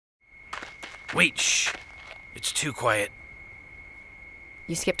Wait, shh. It's too quiet.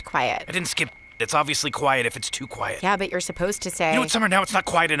 You skipped quiet. I didn't skip. It's obviously quiet if it's too quiet. Yeah, but you're supposed to say... You know what, Summer? Now it's not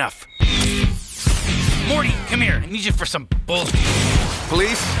quiet enough. Morty, come here. I need you for some bullshit.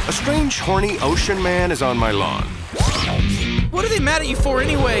 Police, a strange, horny ocean man is on my lawn. What are they mad at you for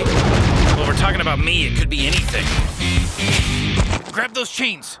anyway? Well, we're talking about me. It could be anything. Grab those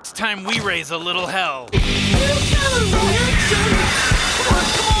chains. It's time we raise a little hell.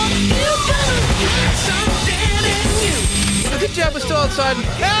 Good job, we're still outside.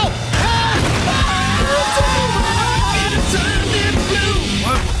 Help!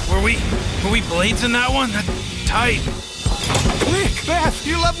 What? Were we blades in that one? That's tight. Rick, Beth,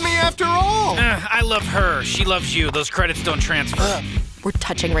 you love me after all. I love her. She loves you. Those credits don't transfer. We're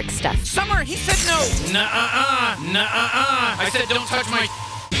touching Rick's stuff. Summer, he said no. Nuh-uh. I said don't touch my...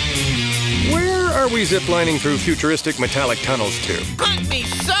 Where are we ziplining through futuristic metallic tunnels to? Hunt me,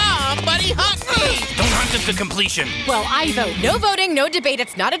 somebody hunt me! Don't hunt us to completion. Well, I vote. No voting, no debate.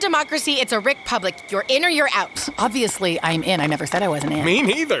 It's not a democracy. It's a Rick public. You're in or you're out. Obviously, I'm in. I never said I wasn't in. Me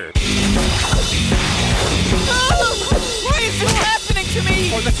neither. Oh, why is this happening to me?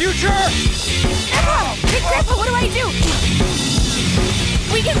 For the future! Grandpa! Hey, Grandpa, what do I do?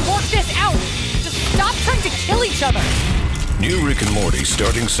 We can work this out. Just stop trying to kill each other. New Rick and Morty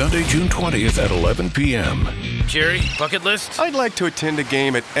starting Sunday, June 20th at 11 p.m. Jerry, bucket list? I'd like to attend a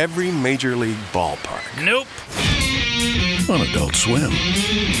game at every major league ballpark. Nope. On Adult Swim.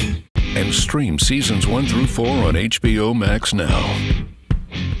 And stream seasons 1 through 4 on HBO Max now.